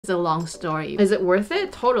It's a long story. Is it worth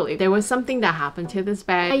it? Totally. There was something that happened to this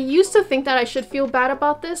bag. I used to think that I should feel bad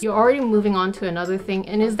about this. You're already moving on to another thing,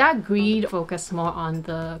 and is that greed? Focus more on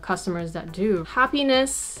the customers that do.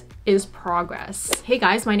 Happiness is progress. Hey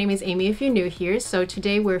guys, my name is Amy if you're new here. So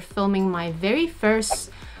today we're filming my very first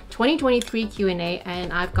 2023 Q&A,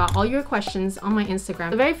 and I've got all your questions on my Instagram.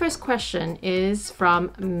 The very first question is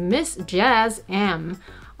from Miss Jazz M.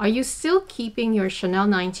 Are you still keeping your Chanel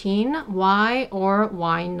 19? Why or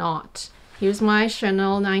why not? Here's my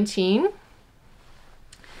Chanel 19.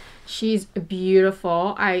 She's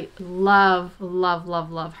beautiful. I love, love,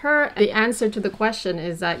 love, love her. The answer to the question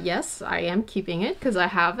is that yes, I am keeping it because I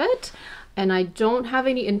have it and I don't have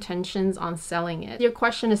any intentions on selling it. Your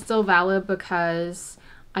question is still valid because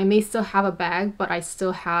I may still have a bag, but I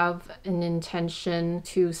still have an intention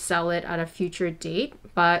to sell it at a future date,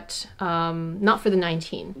 but not for the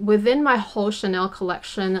 19. Within my whole Chanel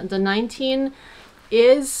collection, the 19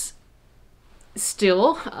 is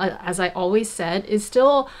still, as I always said, is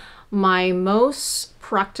still my most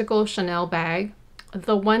practical Chanel bag.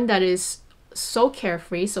 The one that is so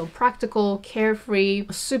carefree, so practical, carefree,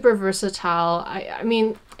 super versatile. I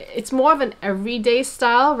mean, it's more of an everyday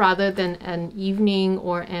style rather than an evening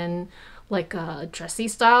or an like a dressy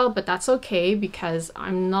style, but that's okay because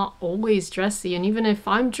I'm not always dressy. And even if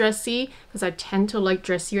I'm dressy, because I tend to like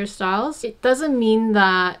dressier styles, it doesn't mean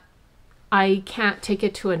that I can't take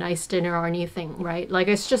it to a nice dinner or anything, right? Like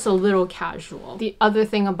it's just a little casual. The other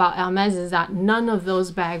thing about Hermes is that none of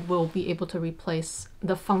those bags will be able to replace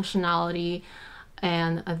the functionality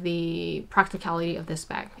and the practicality of this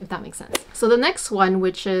bag, if that makes sense. So the next one,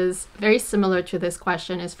 which is very similar to this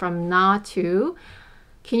question, is from Na2.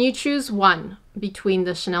 Can you choose one between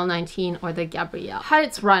the Chanel 19 or the Gabrielle? It had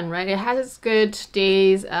its run, right? It had its good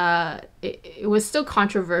days. It was still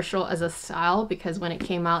controversial as a style because when it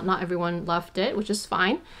came out, not everyone loved it, which is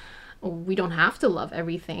fine. We don't have to love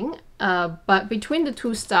everything. But between the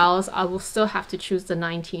two styles, I will still have to choose the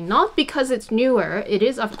 19. Not because it's newer. It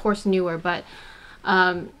is, of course, newer, but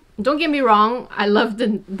don't get me wrong. I love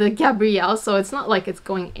the Gabrielle, so it's not like it's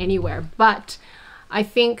going anywhere. But I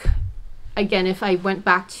think, again, if I went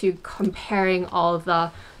back to comparing all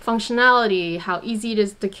the functionality, how easy it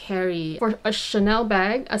is to carry, for a Chanel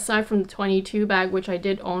bag, aside from the 22 bag, which I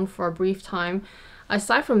did own for a brief time,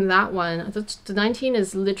 aside from that one, the 19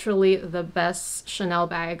 is literally the best Chanel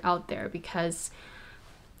bag out there because,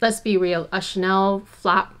 let's be real, a Chanel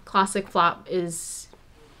flap, classic flap, is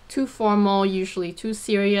too formal, usually too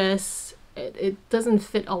serious. It doesn't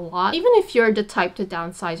fit a lot. Even if you're the type to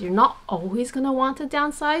downsize, you're not always gonna want to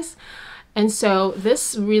downsize. And so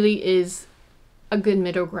this really is a good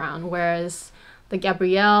middle ground, whereas the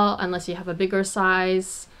Gabrielle, unless you have a bigger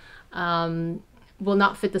size, will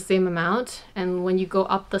not fit the same amount. And when you go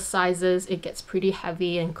up the sizes, it gets pretty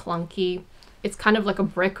heavy and clunky. It's kind of like a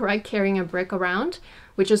brick, right? Carrying a brick around,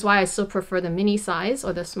 which is why I still prefer the mini size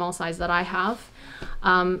or the small size that I have.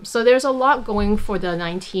 So there's a lot going for the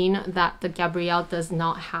 19 that the Gabrielle does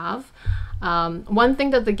not have. One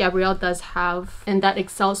thing that the Gabrielle does have and that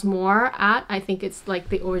excels more at, I think it's like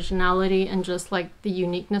the originality and just like the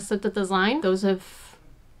uniqueness of the design. Those of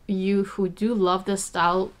you who do love this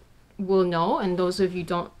style will know, and those of you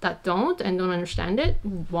that don't understand it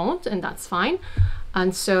won't, and that's fine.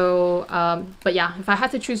 And so, but yeah, if I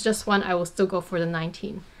had to choose just one, I will still go for the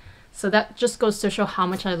 19. So that just goes to show how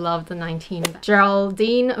much I love the 19.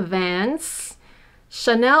 Geraldine Vance.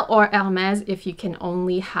 Chanel or Hermes if you can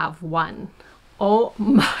only have one? Oh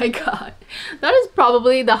my god. That is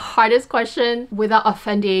probably the hardest question without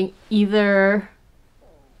offending either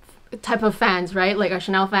type of fans, right? Like a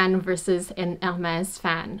Chanel fan versus an Hermes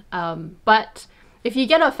fan. But if you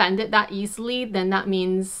get offended that easily, then that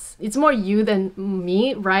means it's more you than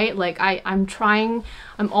me, right? Like I'm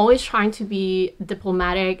always trying to be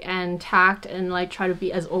diplomatic and tact and like try to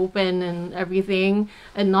be as open and everything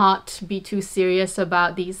and not be too serious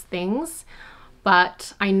about these things.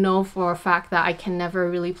 But I know for a fact that I can never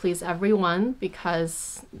really please everyone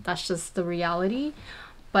because that's just the reality.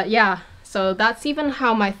 But yeah, so that's even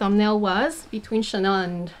how my thumbnail was between Chanel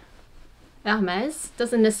and Hermes.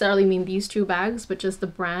 Doesn't necessarily mean these two bags, but just the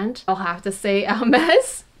brand. I'll have to say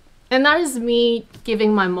Hermes. And that is me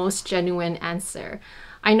giving my most genuine answer.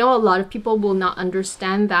 I know a lot of people will not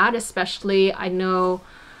understand that, especially I know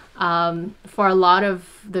for a lot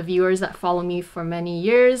of the viewers that follow me for many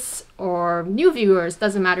years or new viewers,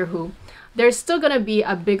 doesn't matter who, there's still gonna be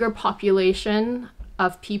a bigger population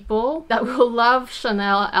of people that will love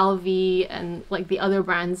Chanel, LV, and like the other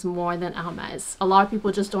brands more than Hermes. A lot of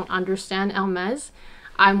people just don't understand Hermes.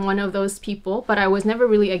 I'm one of those people, but I was never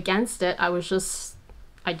really against it. I was just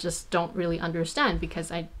I just don't really understand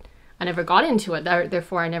because I never got into it,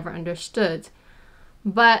 therefore I never understood.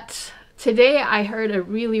 But today I heard a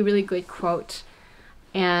really, really good quote,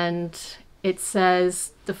 and it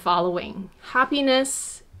says the following: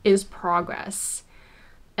 happiness is progress.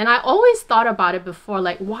 And I always thought about it before,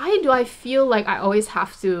 like, why do I feel like I always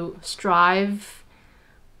have to strive,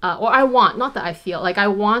 or I want, not that I feel, like I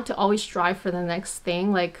want to always strive for the next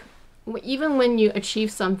thing. Like, even when you achieve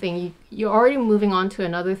something, you're already moving on to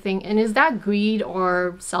another thing. And is that greed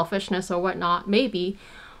or selfishness or whatnot? Maybe.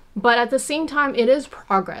 But at the same time, it is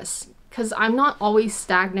progress, because I'm not always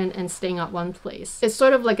stagnant and staying at one place. It's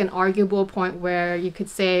sort of like an arguable point where you could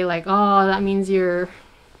say like, oh, that means you're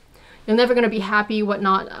never going to be happy,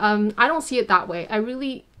 whatnot. I don't see it that way. I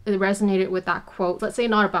really resonated with that quote. Let's say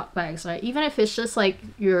not about bags, right? Even if it's just like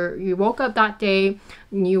you woke up that day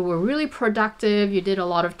and you were really productive, you did a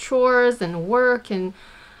lot of chores and work, and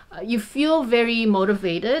you feel very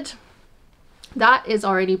motivated, that is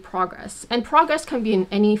already progress. And progress can be in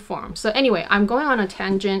any form. So anyway, I'm going on a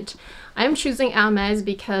tangent. I am choosing Hermes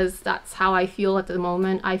because that's how I feel at the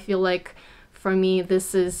moment. I feel like for me,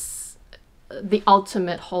 this is the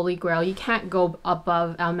ultimate holy grail. You can't go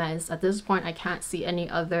above Hermes. At this point, I can't see any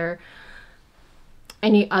other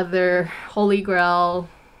holy grail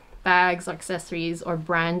bags, accessories, or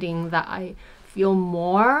branding that I feel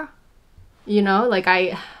more, you know, like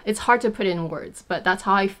it's hard to put in words, but that's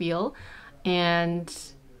how I feel. And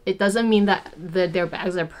it doesn't mean that their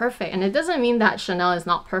bags are perfect, and it doesn't mean that Chanel is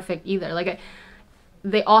not perfect either. Like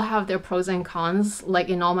they all have their pros and cons. Like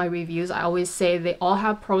in all my reviews, I always say they all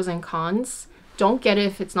have pros and cons. Don't get it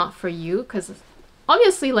if it's not for you, because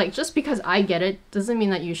obviously, like, just because I get it doesn't mean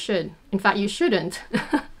that you should. In fact, you shouldn't.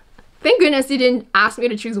 Thank goodness you didn't ask me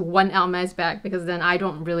to choose one Hermes bag, because then I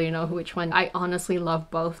don't really know which one. I honestly love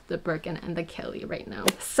both the Birkin and the Kelly right now.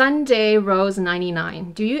 Sunday Rose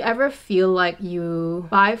 99. Do you ever feel like you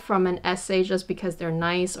buy from an SA just because they're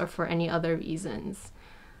nice or for any other reasons?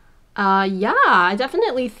 Yeah, I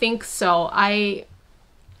definitely think so. I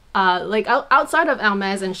like outside of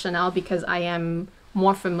Hermes and Chanel, because I am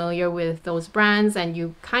more familiar with those brands, and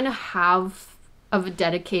you kind of have a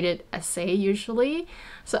dedicated SA usually.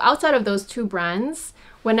 So outside of those two brands,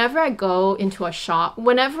 whenever I go into a shop,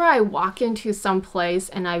 whenever I walk into some place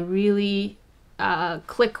and I really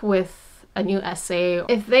click with a new SA,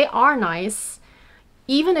 if they are nice,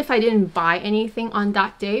 even if I didn't buy anything on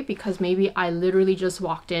that day, because maybe I literally just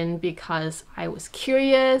walked in because I was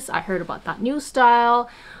curious, I heard about that new style,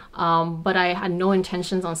 but I had no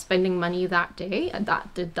intentions on spending money that day.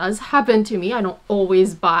 That does happen to me. I don't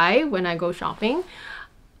always buy when I go shopping,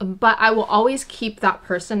 but I will always keep that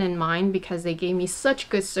person in mind because they gave me such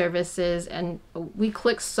good services and we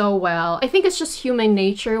clicked so well. I think it's just human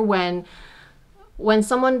nature when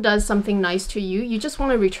someone does something nice to you, you just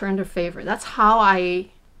want to return the favor. That's how I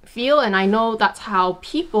feel, and I know that's how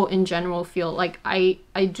people in general feel. Like I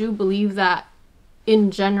do believe that in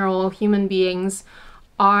general human beings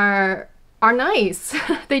are nice.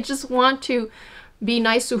 They just want to be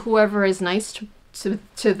nice to whoever is nice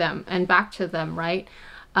to them and back to them, right?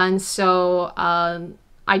 And so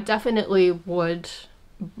I definitely would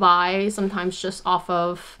buy sometimes just off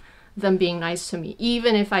of them being nice to me,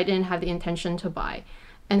 even if I didn't have the intention to buy.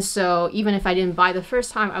 And so even if I didn't buy the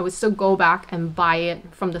first time, I would still go back and buy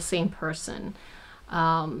it from the same person.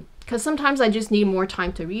 Because sometimes I just need more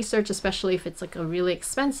time to research, especially if it's like a really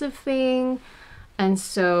expensive thing. And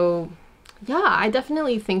so yeah, I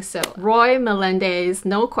definitely think so. Roy Melendez,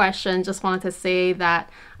 no question, just wanted to say that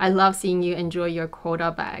I love seeing you enjoy your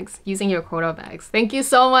quota bags, using your quota bags. Thank you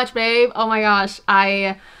so much, babe. Oh my gosh,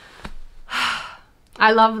 I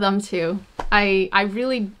love them too. I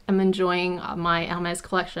really am enjoying my Hermes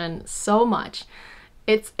collection so much.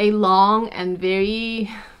 It's a long and very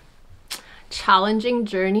challenging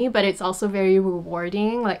journey, but it's also very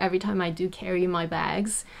rewarding. Like every time I do carry my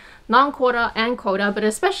bags, non-quota and quota, but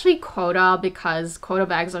especially quota, because quota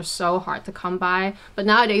bags are so hard to come by. But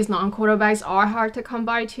nowadays non-quota bags are hard to come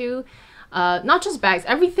by too. Not just bags,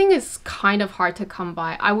 everything is kind of hard to come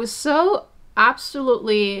by. I was so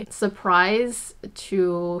absolutely surprised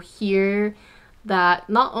to hear that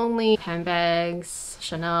not only handbags,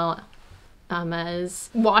 Chanel, Hermes,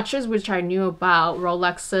 watches, which I knew about,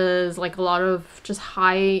 Rolexes, like a lot of just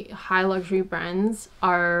high luxury brands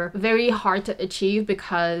are very hard to achieve,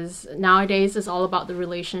 because nowadays it's all about the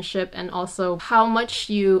relationship and also how much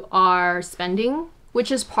you are spending,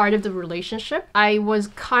 which is part of the relationship. I was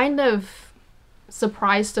kind of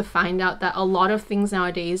surprised to find out that a lot of things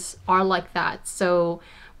nowadays are like that. So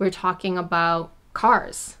we're talking about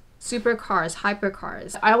cars. supercars,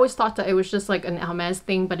 hypercars. I always thought that it was just like an Hermes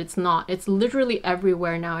thing, but it's not. It's literally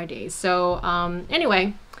everywhere nowadays. So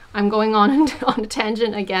anyway, I'm going on a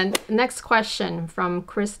tangent again. Next question from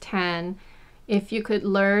Chris Tan. If you could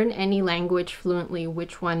learn any language fluently,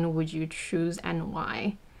 which one would you choose and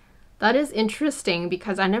why? That is interesting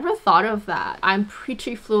because I never thought of that. I'm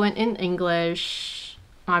pretty fluent in English.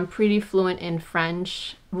 I'm pretty fluent in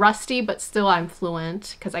French. Rusty, but still I'm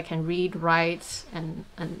fluent because I can read, write, and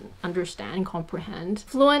understand, comprehend.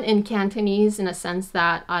 Fluent in Cantonese in a sense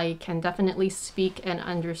that I can definitely speak and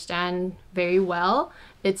understand very well.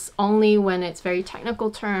 It's only when it's very technical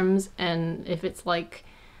terms and if it's like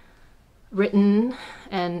written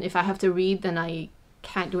and if I have to read, then I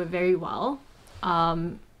can't do it very well.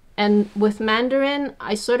 And with Mandarin,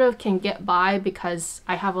 I sort of can get by because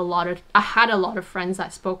I had a lot of friends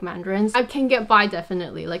that spoke Mandarins. I can get by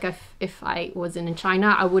definitely. Like if I was in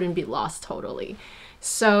China, I wouldn't be lost totally.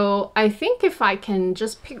 So I think if I can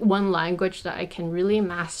just pick one language that I can really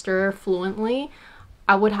master fluently,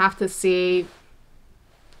 I would have to say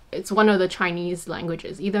it's one of the Chinese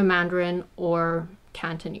languages, either Mandarin or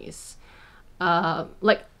Cantonese.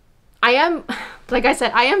 Like I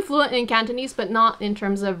said, I am fluent in Cantonese, but not in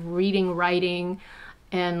terms of reading, writing,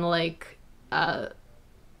 and like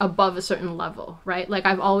above a certain level, right? Like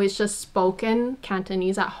I've always just spoken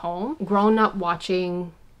Cantonese at home, grown up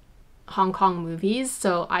watching Hong Kong movies,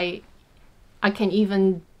 so I can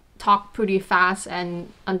even talk pretty fast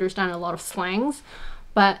and understand a lot of slangs,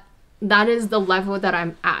 but that is the level that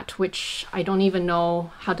I'm at, which I don't even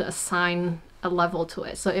know how to assign a level to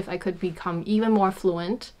it. So if I could become even more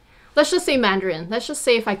fluent, let's just say Mandarin. Let's just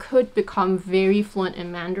say if I could become very fluent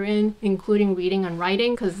in Mandarin, including reading and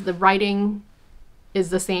writing, because the writing is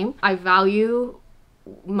the same. I value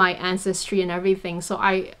my ancestry and everything, so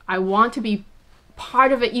I want to be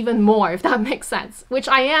part of it even more, if that makes sense. Which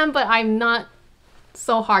I am, but I'm not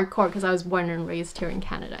so hardcore because I was born and raised here in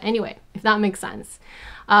Canada. Anyway, if that makes sense.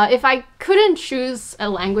 If I couldn't choose a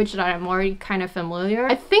language that I'm already kind of familiar,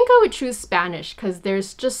 I think I would choose Spanish because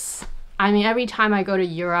there's just, I mean, every time I go to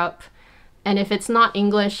Europe, and if it's not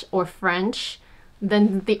English or French,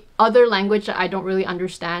 then the other language that I don't really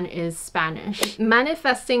understand is Spanish.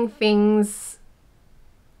 Manifesting Things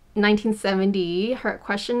 1970, her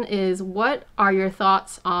question is, what are your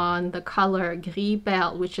thoughts on the color Gris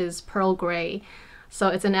Belle, which is pearl gray? So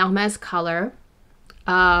it's an Hermes color.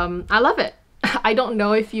 I love it. I don't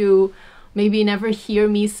know if you maybe never hear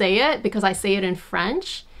me say it because I say it in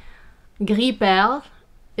French. Gris Belle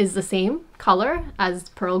is the same color as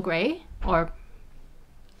pearl gray, or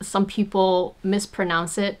some people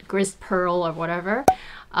mispronounce it, gris pearl or whatever.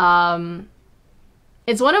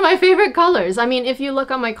 It's one of my favorite colors. I mean, if you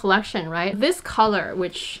look at my collection, right? This color,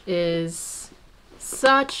 which is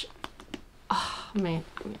such, oh man,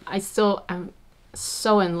 I still am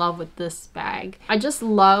so in love with this bag. I just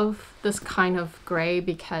love this kind of gray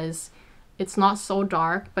because it's not so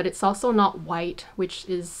dark, but it's also not white, which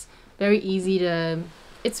is very easy to,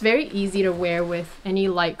 it's very easy to wear with any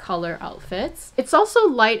light color outfits. It's also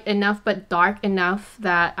light enough but dark enough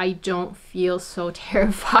that I don't feel so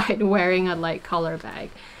terrified wearing a light color bag.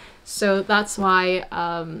 So that's why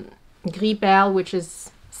Gris Belle, which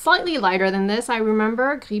is slightly lighter than this, I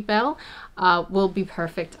remember, Gris Belle, will be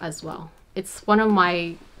perfect as well. It's one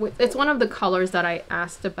of the colors that I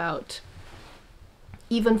asked about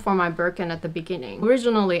even for my Birkin at the beginning.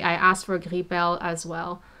 Originally, I asked for Gris Belle as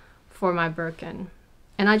well for my Birkin.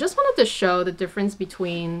 And I just wanted to show the difference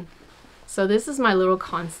between, so this is my little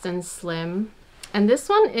Constant Slim. And this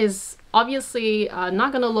one is obviously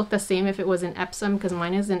not gonna look the same if it was in Epsom because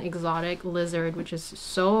mine is an exotic lizard, which is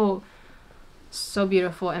so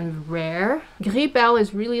beautiful and rare. Gris Belle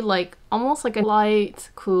is really like almost like a light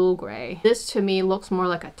cool gray. This to me looks more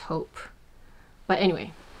like a taupe. But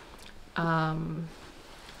anyway, I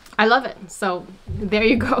love it. So there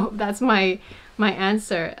you go. That's my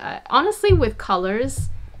answer. Honestly, with colors,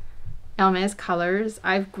 Hermes colors,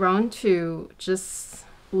 I've grown to just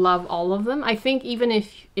love all of them. I think even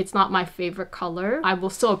if it's not my favorite color, I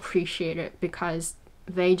will still appreciate it because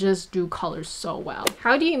they just do colors so well.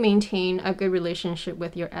 How do you maintain a good relationship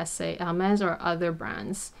with your SA, Hermes or other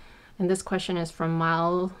brands? And this question is from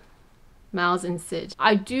Miles and Sid.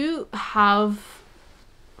 I do have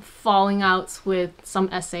falling outs with some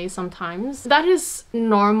SA sometimes. That is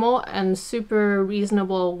normal and super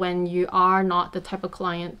reasonable when you are not the type of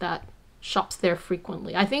client that shops there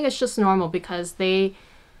frequently. I think it's just normal because they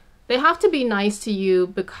have to be nice to you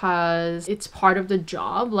because it's part of the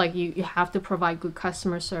job. Like you have to provide good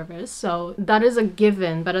customer service. So that is a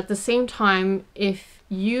given. But at the same time, if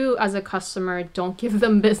you as a customer don't give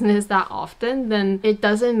them business that often, then it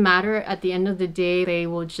doesn't matter. At the end of the day, they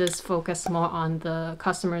will just focus more on the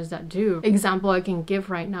customers that do. Example I can give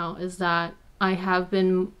right now is that I have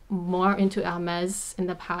been more into Hermes in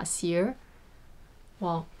the past year.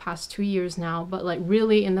 Well, past 2 years now, but like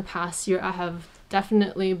really in the past year, I have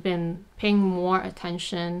definitely been paying more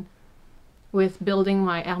attention with building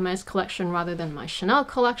my Hermes collection rather than my Chanel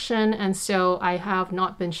collection. And so I have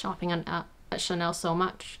not been shopping at Chanel so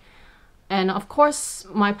much. And of course,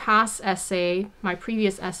 my previous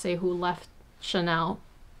essay who left Chanel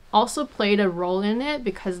also played a role in it,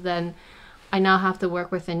 because then I now have to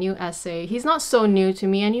work with a new essay. He's not so new to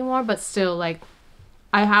me anymore, but still, like,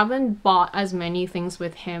 I haven't bought as many things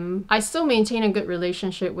with him. I still maintain a good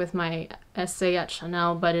relationship with my essay at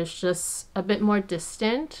Chanel, but it's just a bit more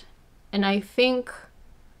distant. And I think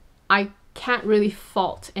I can't really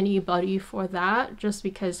fault anybody for that, just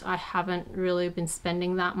because I haven't really been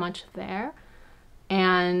spending that much there.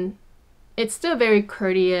 And it's still a very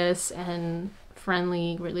courteous and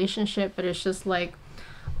friendly relationship, but it's just like,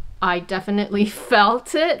 I definitely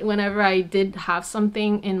felt it whenever I did have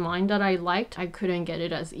something in mind that I liked. I couldn't get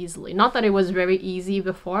it as easily. Not that it was very easy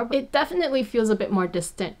before, but it definitely feels a bit more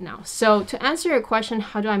distant now. So to answer your question,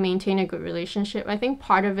 how do I maintain a good relationship? I think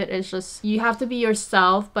part of it is just you have to be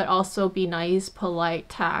yourself, but also be nice, polite,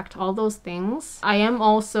 tact, all those things. I am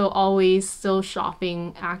also always still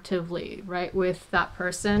shopping actively, right, with that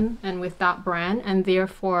person and with that brand, and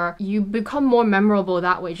therefore you become more memorable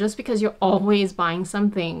that way, just because you're always buying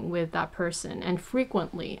something with that person and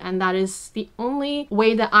frequently. And that is the only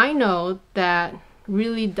way that I know that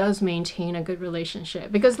really does maintain a good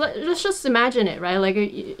relationship. Because let's just imagine it, right? Like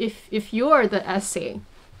if you're the essay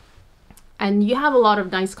and you have a lot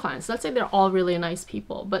of nice clients, let's say they're all really nice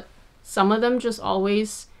people, but some of them just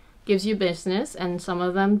always gives you business and some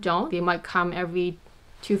of them don't. They might come every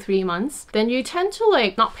 2-3 months. Then you tend to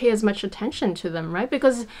like not pay as much attention to them, right?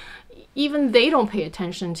 Because even they don't pay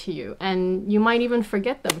attention to you and you might even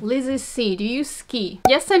forget them. Lizzie C, do you ski?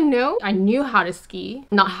 Yes and no. I knew how to ski,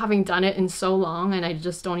 not having done it in so long, and I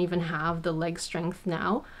just don't even have the leg strength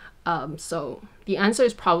now. So the answer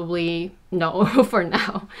is probably no for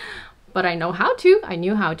now. But I know how to. I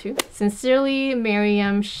knew how to. Sincerely,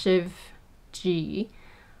 Miriam Shiv G.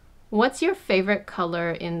 What's your favorite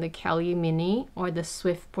color in the Kelly Mini or the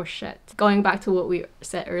Swift Pochette? Going back to what we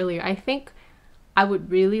said earlier, I think I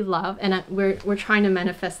would really love, and we're trying to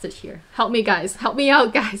manifest it here. Help me guys, help me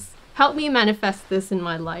out guys. Help me manifest this in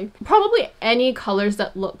my life. Probably any colors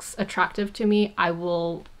that looks attractive to me, I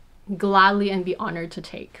will gladly and be honored to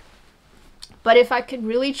take. But if I could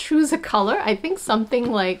really choose a color, I think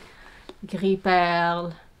something like gris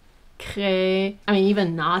perle, craie, I mean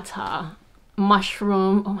even nata,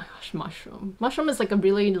 mushroom. Oh my gosh, mushroom. Mushroom is like a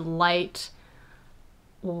really light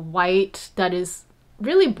white that is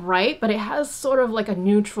really bright, but it has sort of like a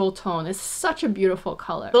neutral tone. It's such a beautiful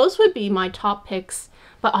color. Those would be my top picks.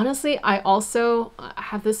 But honestly, I also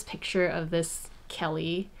have this picture of this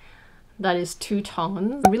Kelly that is 2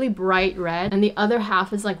 tones, really bright red, and the other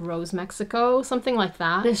half is like Rose Mexico, something like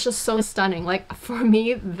that. It's just so stunning. Like for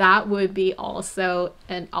me, that would be also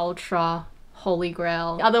an ultra holy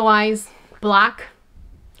grail. Otherwise, black.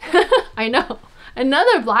 I know,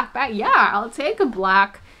 another black bag. Yeah, I'll take a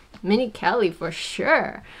black Mini Kelly for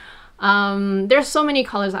sure. There's so many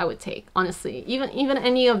colors I would take, honestly. Even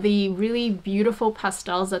any of the really beautiful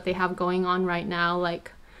pastels that they have going on right now,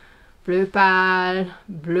 like bleu pâle,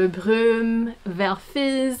 bleu brume, vert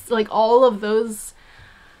fizz, like all of those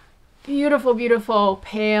beautiful, beautiful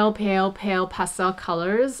pale pastel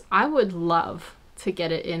colors. I would love to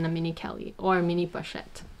get it in a Mini Kelly or a Mini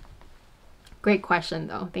Pochette. Great question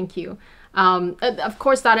though, thank you. Of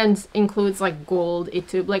course that includes like gold,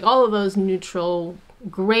 etude, like all of those neutral,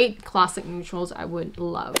 great classic neutrals I would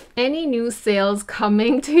love. Any new sales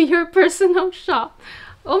coming to your personal shop?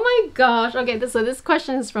 Oh my gosh. Okay, so this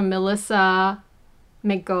question is from Melissa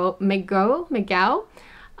Megao.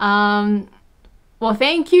 Well,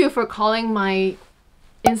 thank you for calling my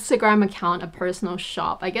Instagram account a personal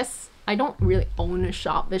shop. I guess I don't really own a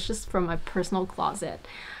shop. It's just from my personal closet.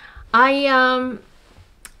 I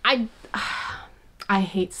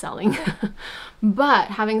hate selling. But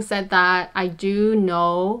having said that, I do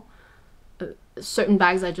know certain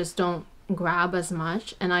bags I just don't grab as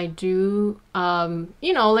much, and I do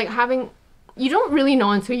you know, like you don't really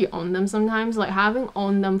know until you own them sometimes. Like having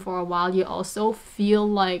owned them for a while, you also feel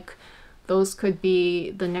like those could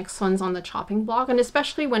be the next ones on the chopping block, and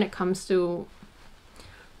especially when it comes to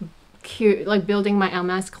like building my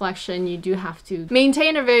Hermes collection, you do have to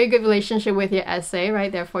maintain a very good relationship with your SA,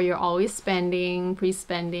 right? Therefore, you're always spending,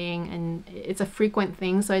 pre-spending, and it's a frequent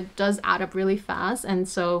thing, so it does add up really fast. And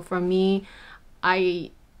so for me, you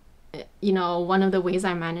know, one of the ways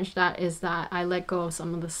I manage that is that I let go of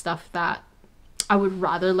some of the stuff that I would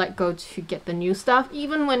rather let go to get the new stuff,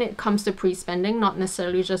 even when it comes to pre-spending, not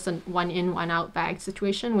necessarily just a one in, one out bag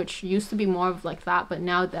situation, which used to be more of like that, but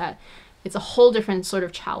now that it's a whole different sort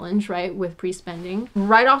of challenge, right, with pre-spending.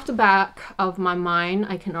 Right off the back of my mind,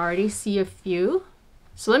 I can already see a few.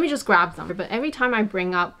 So let me just grab them. But every time I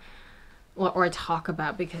bring up or talk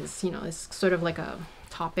about, because, you know, it's sort of like a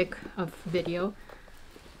topic of video,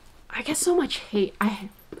 I get so much hate.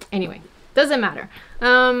 Anyway, doesn't matter.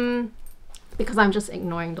 Because I'm just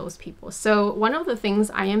ignoring those people. So one of the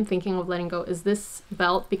things I am thinking of letting go is this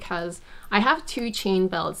belt, because I have 2 chain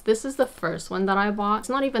belts. This is the first one that I bought. It's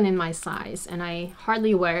not even in my size, and I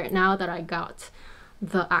hardly wear it now that I got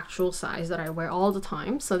the actual size that I wear all the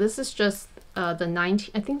time. So this is just the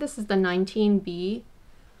 19, I think this is the 19B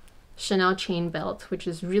Chanel chain belt, which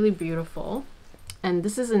is really beautiful. And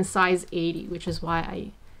this is in size 80, which is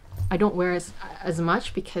why I don't wear as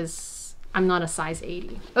much, because I'm not a size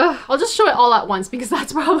 80. Ugh, I'll just show it all at once because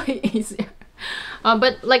that's probably easier.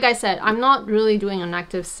 But like I said, I'm not really doing an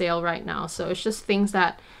active sale right now, so it's just things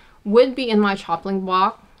that would be in my chopping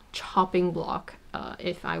block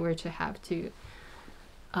if I were to have to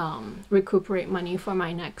recuperate money for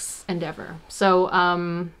my next endeavor. So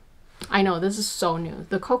I know this is so new.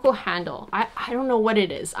 The Coco handle, I don't know what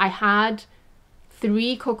it is. I had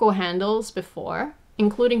 3 Coco handles before,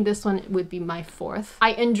 including this one would be my 4th.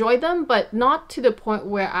 I enjoy them, but not to the point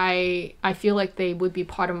where I feel like they would be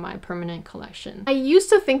part of my permanent collection. I used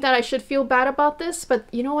to think that I should feel bad about this, but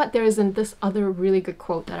you know what? There isn't this other really good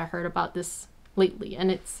quote that I heard about this lately. And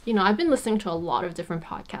it's, you know, I've been listening to a lot of different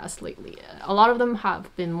podcasts lately. A lot of them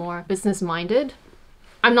have been more business-minded.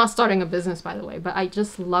 I'm not starting a business, by the way, but I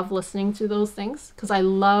just love listening to those things because I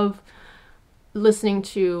love listening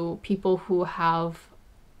to people who have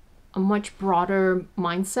a much broader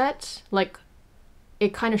mindset. Like,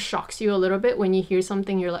 it kind of shocks you a little bit when you hear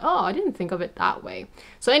something, you're like, oh, I didn't think of it that way.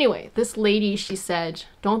 So anyway, this lady, she said,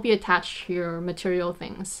 don't be attached to your material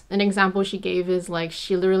things. An example she gave is like,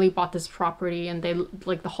 she literally bought this property and they,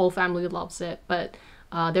 like, the whole family loves it, but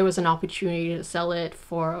there was an opportunity to sell it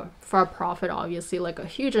for a profit, obviously, like a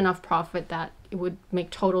huge enough profit that it would make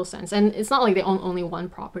total sense. And it's not like they own only one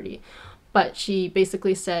property, but she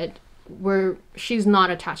basically said, she's not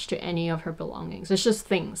attached to any of her belongings. It's just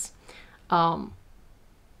things,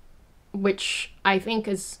 which I think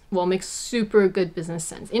makes super good business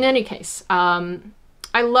sense. In any case, I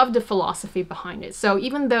love the philosophy behind it. So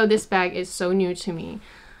even though this bag is so new to me,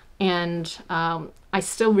 and I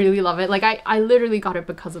still really love it. Like, I literally got it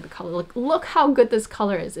because of the color. Like, look how good this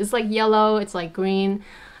color is. It's like yellow, it's like green,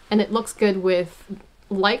 and it looks good with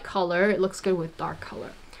light color. It looks good with dark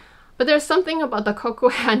color. But there's something about the Coco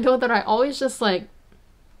handle that I always just like,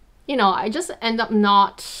 you know, I just end up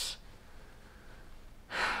not,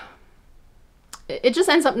 it just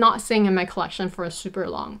ends up not staying in my collection for a super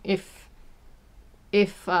long. If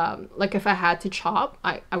I had to chop,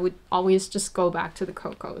 I would always just go back to the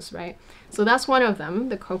Cocos, right? So that's one of them,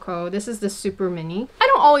 the Coco. This is the super mini. I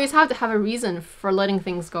don't always have to have a reason for letting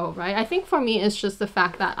things go, right? I think for me, it's just the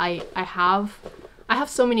fact that I have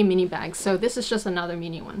so many mini bags, so this is just another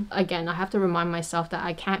mini one. Again, I have to remind myself that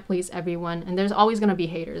I can't please everyone, and there's always gonna be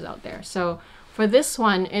haters out there. So for this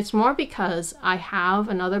one, it's more because I have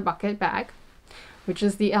another bucket bag, which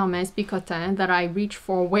is the Hermes Birkin, that I reach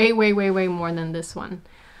for way, way, way, way more than this one.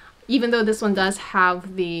 Even though this one does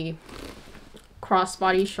have the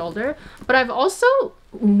crossbody shoulder, but I've also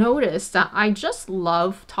noticed that I just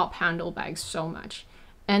love top handle bags so much.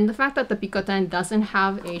 And the fact that the Birkin doesn't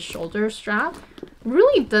have a shoulder strap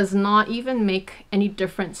really does not even make any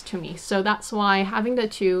difference to me. So that's why having the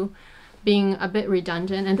two being a bit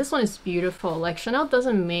redundant, and this one is beautiful. Like, Chanel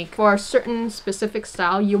doesn't make, for a certain specific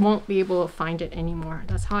style, you won't be able to find it anymore.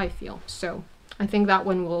 That's how I feel. So I think that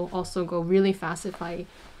one will also go really fast if I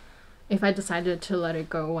decided to let it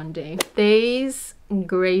go one day. Days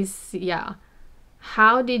Gracia,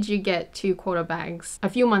 how did you get 2 quota bags a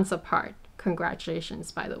few months apart?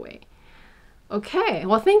 Congratulations, by the way. Okay,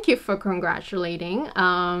 well, thank you for congratulating.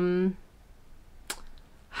 I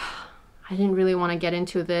didn't really want to get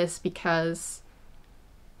into this because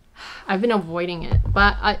I've been avoiding it,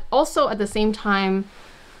 but I also, at the same time,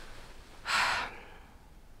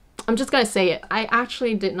 I'm just gonna say it, I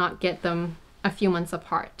actually did not get them a few months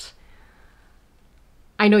apart.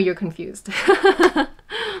 I know you're confused.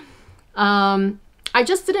 I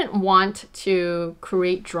just didn't want to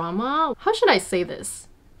create drama. How should I say this?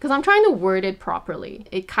 Because I'm trying to word it properly.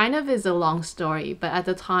 It kind of is a long story, but at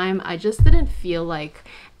the time, I just didn't feel like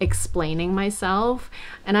explaining myself.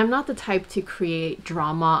 And I'm not the type to create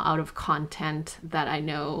drama out of content that I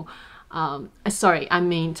know. Sorry, I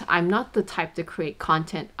mean, I'm not the type to create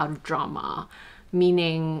content out of drama.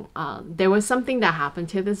 Meaning, there was something that happened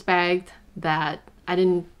to this bag that I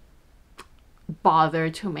didn't bother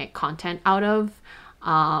to make content out of.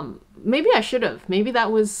 Maybe I should have. Maybe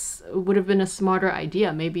that would have been a smarter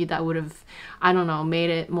idea. Maybe that would have, I don't know, made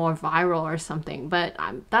it more viral or something. But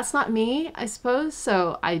that's not me, I suppose.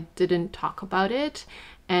 So I didn't talk about it.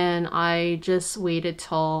 And I just waited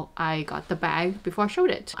till I got the bag before I showed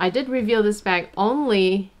it. I did reveal this bag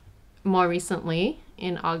only more recently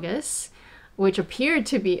in August, which appeared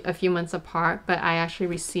to be a few months apart, but I actually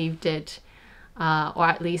received it, or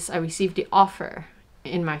at least I received the offer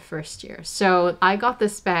in my first year. So I got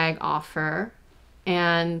this bag offer,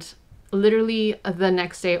 and literally the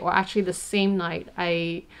next day, or actually the same night,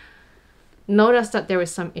 I noticed that there was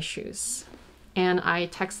some issues, and I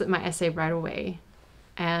texted my SA right away,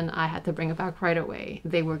 and I had to bring it back right away.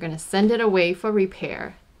 They were going to send it away for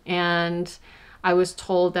repair, and I was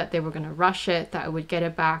told that they were going to rush it, that I would get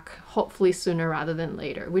it back hopefully sooner rather than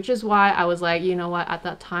later, which is why I was like, you know what, at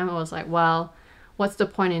that time I was like, well, what's the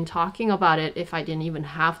point in talking about it if I didn't even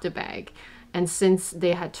have the bag? And since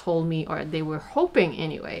they had told me, or they were hoping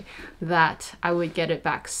anyway, that I would get it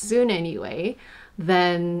back soon anyway,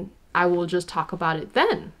 then I will just talk about it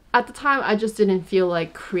then. At the time, I just didn't feel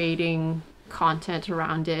like creating content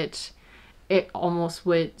around it. It almost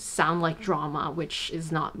would sound like drama, which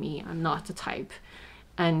is not me. I'm not the type.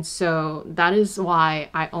 And so that is why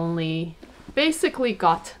I only basically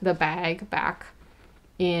got the bag back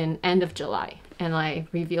in end of July, and I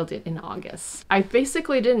revealed it in August. I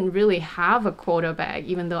basically didn't really have a quota bag,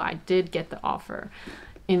 even though I did get the offer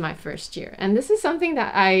in my first year. And this is something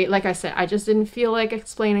that like I said, I just didn't feel like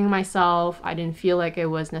explaining myself. I didn't feel like it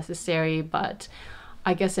was necessary, but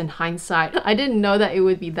I guess in hindsight, I didn't know that it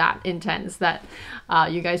would be that intense, that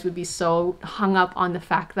you guys would be so hung up on the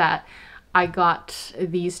fact that I got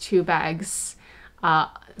these two bags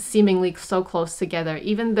seemingly so close together,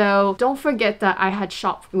 even though don't forget that I had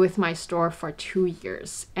shopped with my store for 2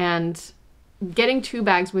 years, and getting two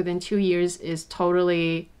bags within 2 years is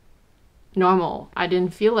totally normal. I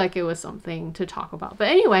didn't feel like it was something to talk about. But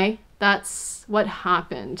anyway, that's what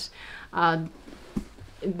happened.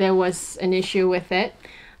 There was an issue with it.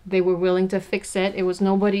 They were willing to fix it. It was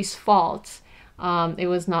nobody's fault. It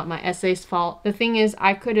was not my SA's fault. The thing is,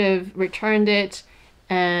 I could have returned it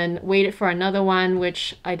and waited for another one,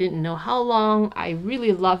 which I didn't know how long. I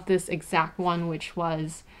really loved this exact one, which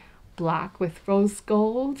was black with rose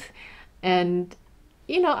gold. And,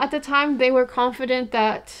 you know, at the time they were confident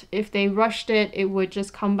that if they rushed it, it would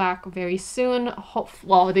just come back very soon.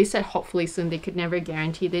 Well, they said hopefully soon. They could never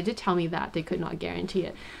guarantee. They did tell me that they could not guarantee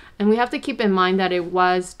it. And we have to keep in mind that it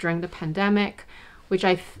was during the pandemic, which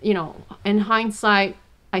you know, in hindsight,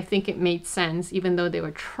 I think it made sense, even though they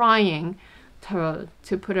were trying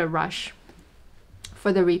to put a rush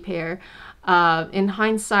for the repair. In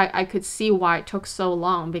hindsight, I could see why it took so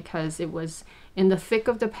long, because it was in the thick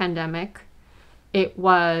of the pandemic. It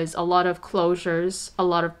was a lot of closures, a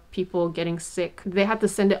lot of people getting sick. They had to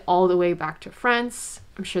send it all the way back to France.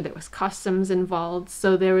 I'm sure there was customs involved.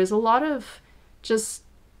 So there was a lot of just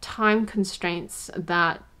time constraints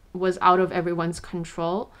that was out of everyone's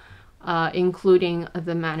control, including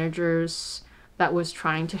the managers that was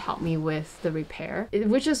trying to help me with the repair.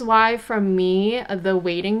 Which is why, for me, the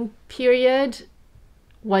waiting period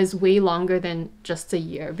was way longer than just a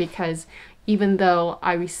year, because even though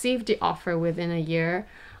I received the offer within a year,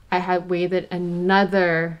 I had waited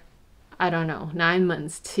another, I don't know, 9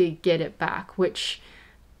 months to get it back, which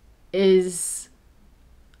is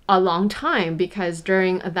a long time, because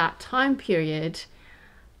during that time period,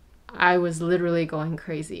 I was literally going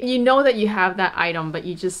crazy. You know that you have that item, but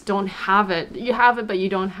you just don't have it. You have it, but you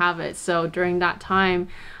don't have it. So during that time,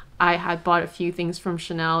 I had bought a few things from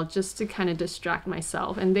Chanel just to kind of distract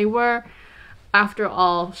myself. And they were, after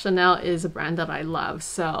all, Chanel is a brand that I love.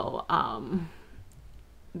 So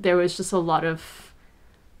there was just a lot of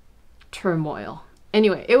turmoil.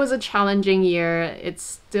 Anyway, it was a challenging year. It's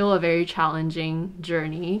still a very challenging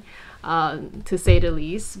journey, to say the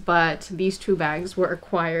least, but these two bags were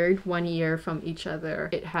acquired 1 year from each other.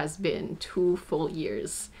 It has been 2 full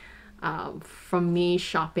years from me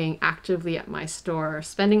shopping actively at my store,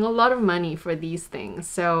 spending a lot of money for these things.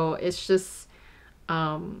 So it's just,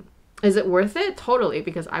 is it worth it? Totally,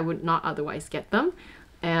 because I would not otherwise get them.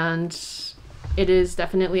 And it is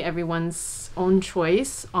definitely everyone's own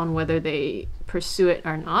choice on whether they pursue it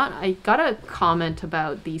or not. I got a comment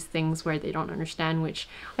about these things where they don't understand, which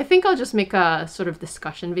I think I'll just make a sort of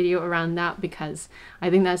discussion video around that, because I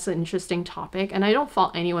think that's an interesting topic, and I don't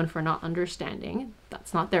fault anyone for not understanding.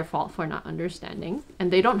 That's not their fault for not understanding,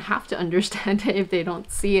 and they don't have to understand it if they don't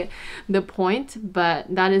see the point,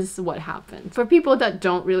 but that is what happened. For people that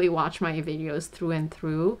don't really watch my videos through and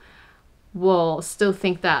through, will still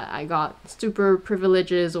think that I got super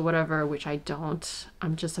privileges or whatever, which I don't.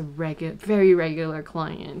 I'm just a very regular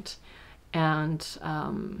client, and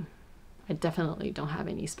I definitely don't have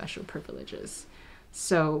any special privileges.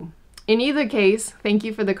 So in either case, thank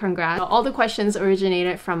you for the congrats. All the questions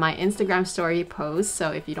originated from my Instagram story post,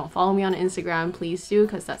 so if you don't follow me on Instagram, please do,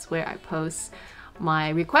 because that's where I post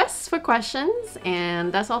my requests for questions,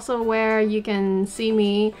 and that's also where you can see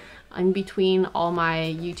me in between all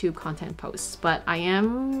my YouTube content posts. But I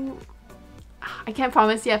can't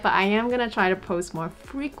promise yet, but I am gonna try to post more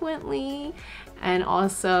frequently, and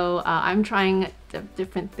also I'm trying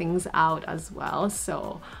different things out as well,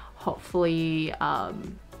 so hopefully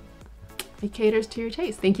it caters to your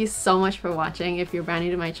taste. Thank you so much for watching. If you're brand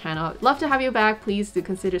new to my channel, I'd love to have you back. Please do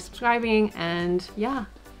consider subscribing, and yeah,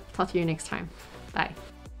 talk to you next time. Bye.